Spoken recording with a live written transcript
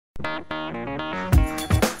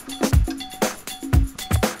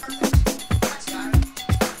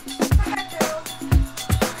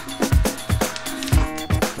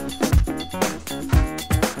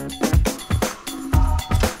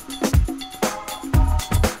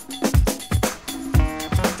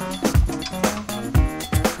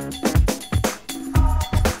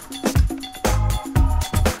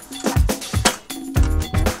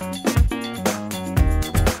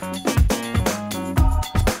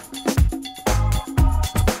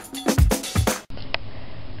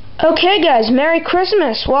Okay guys, Merry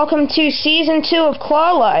Christmas! Welcome to Season 2 of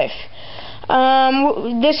Claw Life.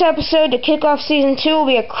 This episode, to kick off Season 2, will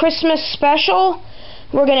be a Christmas special.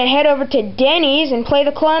 We're going to head over to Denny's and play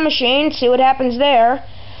the claw machine, see what happens there.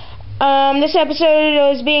 This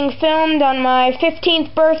episode is being filmed on my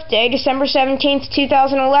 15th birthday, December 17th,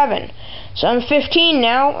 2011. So I'm 15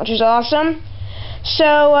 now, which is awesome.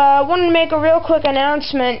 So, I wanted to make a real quick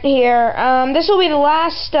announcement here. This will be the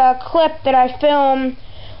last clip that I film.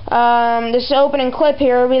 This opening clip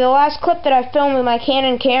here will be the last clip that I filmed with my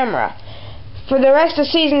Canon camera. For the rest of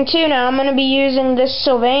Season 2 now, I'm going to be using this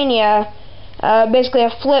Sylvania, basically a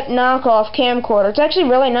flip knockoff camcorder. It's actually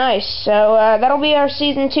really nice, so that'll be our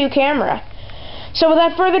Season 2 camera. So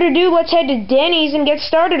without further ado, let's head to Denny's and get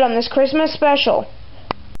started on this Christmas special.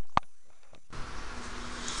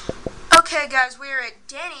 Okay guys, we're at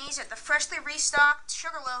Denny's at the freshly restocked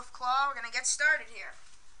Sugarloaf Claw. We're going to get started here.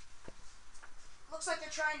 Looks like they're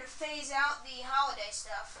trying to phase out the holiday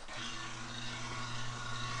stuff.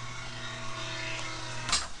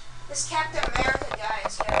 This Captain America guy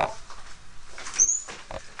is terrible.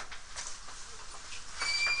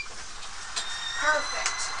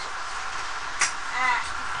 Perfect.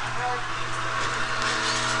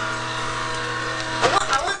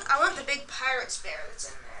 I want the big pirate bear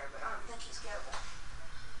that's in there, but I don't think he's good.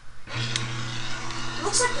 It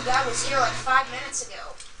looks like the guy was here like 5 minutes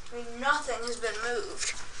ago. I mean, nothing has been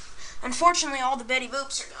moved. Unfortunately, all the Betty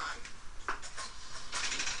Boops are gone.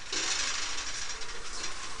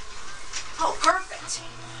 Oh, perfect.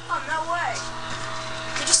 Oh, no way.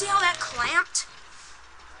 Did you see how that clamped?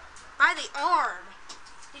 By the arm.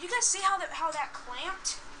 Did you guys see how that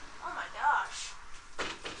clamped? Oh my gosh.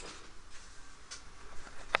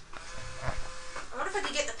 I wonder if I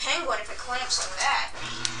could get the penguin if it clamps like that.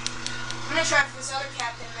 I'm gonna try for this other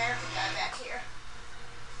Captain America guy back here.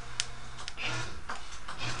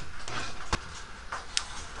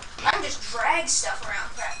 I can just drag stuff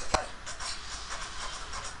around practically.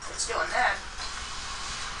 It's doing that.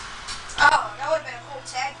 Oh, that would have been a cool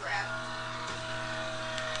tag grab.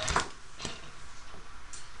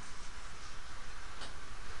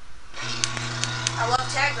 I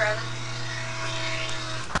love tag grabbing.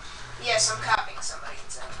 Yes, I'm copying somebody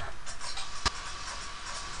and saying that.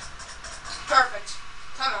 Perfect.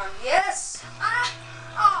 Come on. Yes! Ah!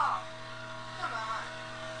 Oh! Come on.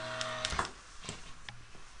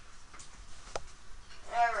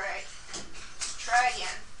 Alright. Try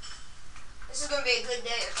again. This is going to be a good day,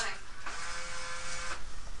 I think.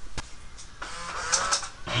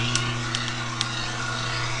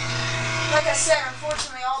 Like I said,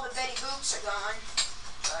 unfortunately all the Betty Boops are gone.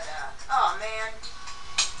 But, oh man.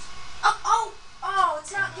 Oh,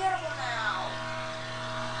 it's not gettable now.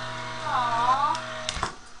 Aww.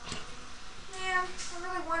 Man, I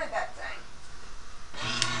really wanted that thing.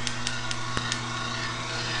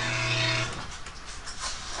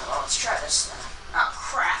 Well, let's try this thing. Oh,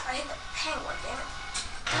 crap. I hit the penguin, damn it.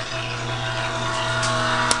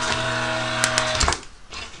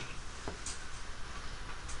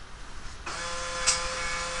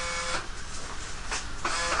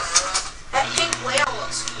 That pink whale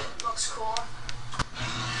looks cool.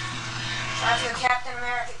 Try for the Captain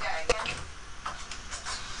America guy again.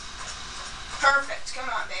 Perfect. Come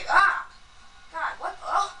on, baby. Ah! God, what?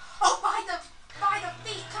 Oh, by the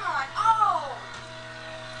feet. Come on. Oh!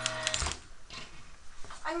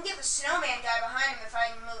 I can get the snowman guy behind him if I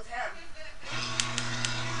can move him.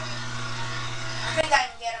 I think I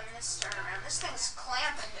can get him in this turnaround. This thing's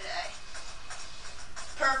clamping today.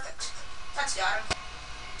 Perfect. That's got him.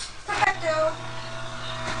 Perfecto.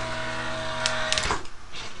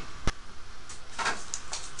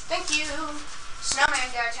 Thank you.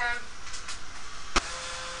 Snowman guy time.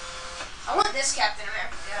 I want this Captain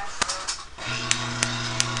America guy.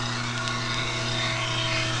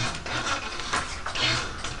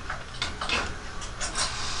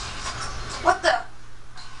 What the?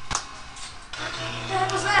 What the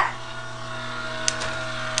heck was that?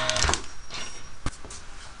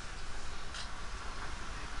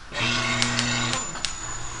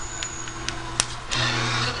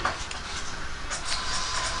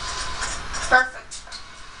 Perfect.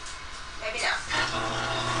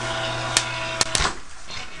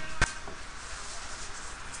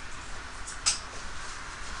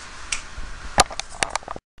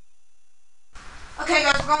 Okay,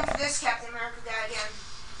 guys, we're going for this Captain America guy again.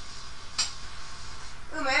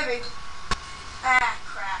 Ooh, maybe. Ah,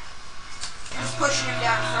 crap. I'm just pushing him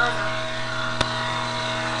down further.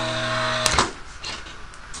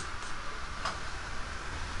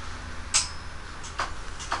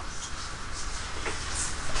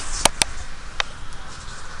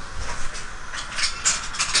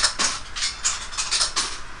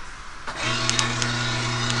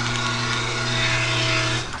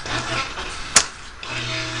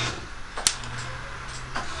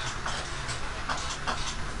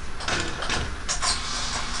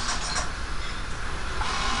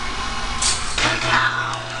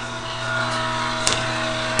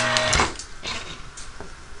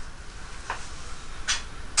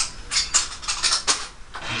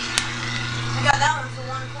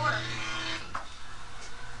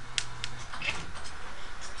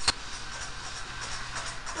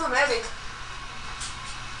 Oh, maybe.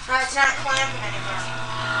 No, it's not clamping anymore.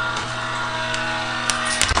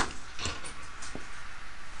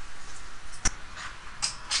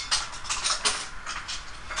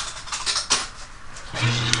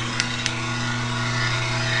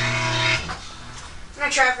 I'm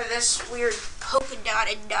gonna try for this weird polka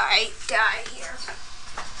dotted guy here.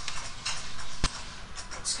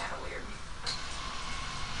 It's kind of weird.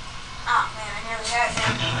 Oh man, I nearly had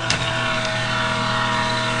him.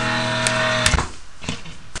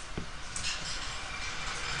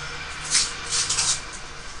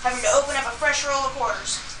 Having to open up a fresh roll of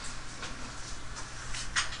quarters.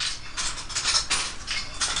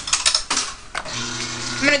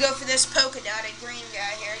 I'm gonna go for this polka dotted green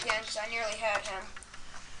guy here again because I nearly had him.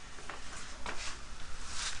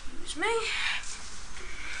 Excuse me.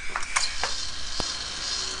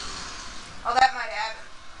 Oh, that might happen.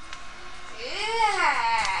 Yeah.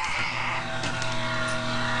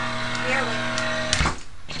 Nearly.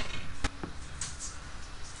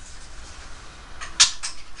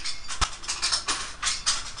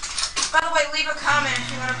 By the way, leave a comment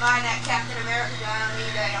if you want to buy that Captain America guy on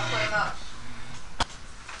eBay. I'll put him up.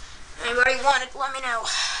 Anybody want it, let me know.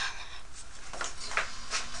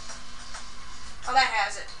 Oh, that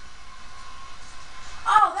has it.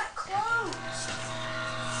 Oh, that closed.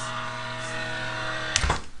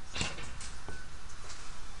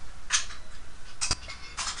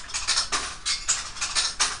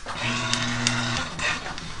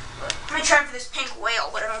 Let me try for this pink whale,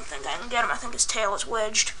 but I don't think I can get him. I think his tail is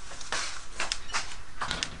wedged.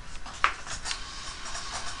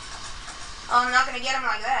 Oh, I'm not going to get him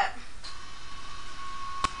like that.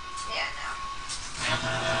 Yeah, no.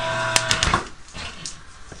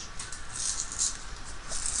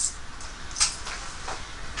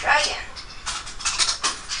 Try again.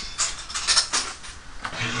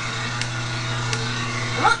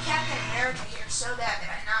 I want Captain America here so bad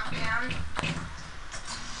that I knocked down.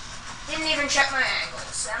 Didn't even check my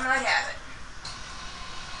angles. I might have it.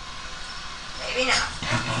 Maybe not.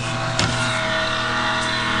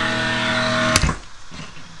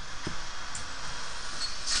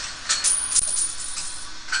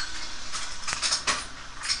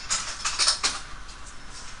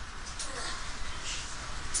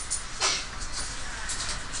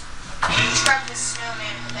 This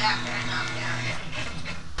snowman in the back that I knocked down.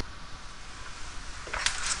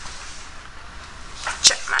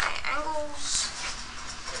 Check my angles.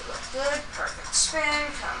 They look good. Perfect spin.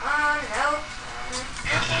 Come on. Nope.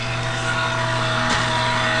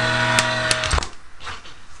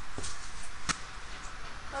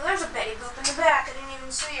 Well, there's a Betty Boop in the back. I didn't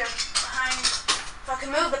even see her behind. If I can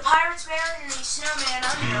move the Pirates Bear and the snowman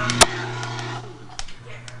under her.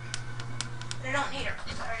 Get her. But I don't need her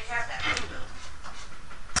because I already have that Betty Boop.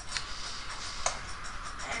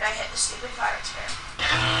 I hit the stupid Pirates Bear.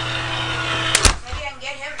 Maybe I can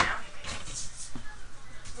get him now.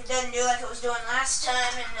 If it doesn't do like it was doing last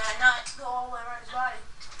time and not go all the way around his body.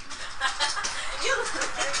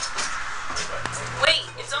 Wait,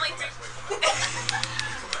 it's only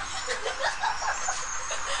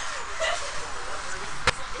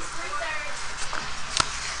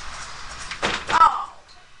Oh,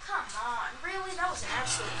 come on. Really? That was an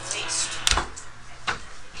absolute waste.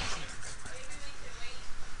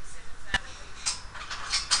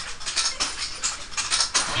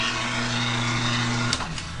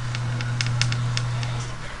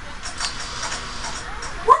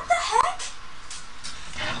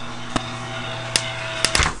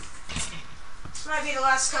 Might be the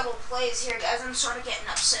last couple of plays here, guys. I'm sort of getting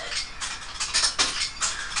upset.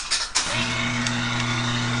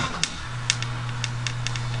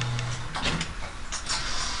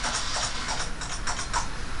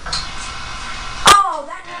 Oh,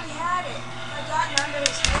 that nearly had it. I got it under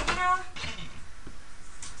his head, you know?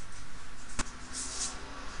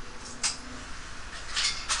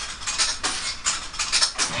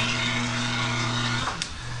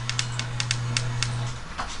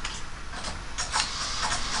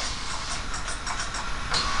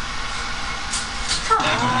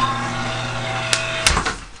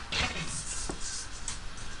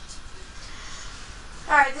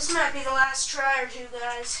 This might be the last try or two,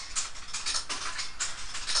 guys.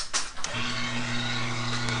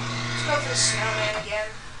 Let's go for the snowman again.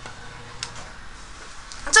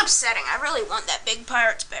 It's upsetting. I really want that big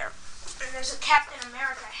Pirates bear. And there's a Captain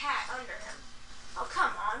America hat under him. Oh, come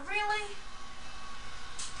on, really?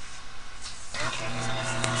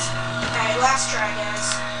 Alright, last try,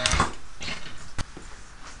 guys.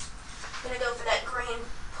 Gonna go for that green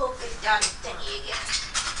polka dot thingy again.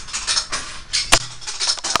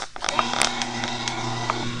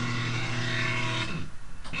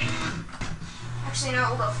 Actually, no,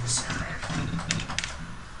 we'll go for the snowman.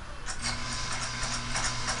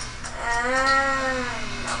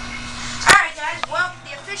 No. Alright, guys, well,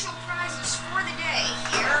 the official prizes for the day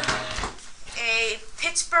here. A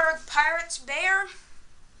Pittsburgh Pirates bear.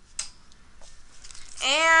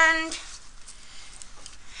 And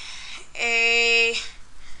a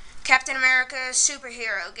Captain America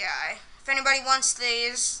superhero guy. If anybody wants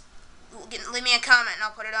these, leave me a comment and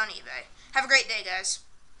I'll put it on eBay. Have a great day, guys.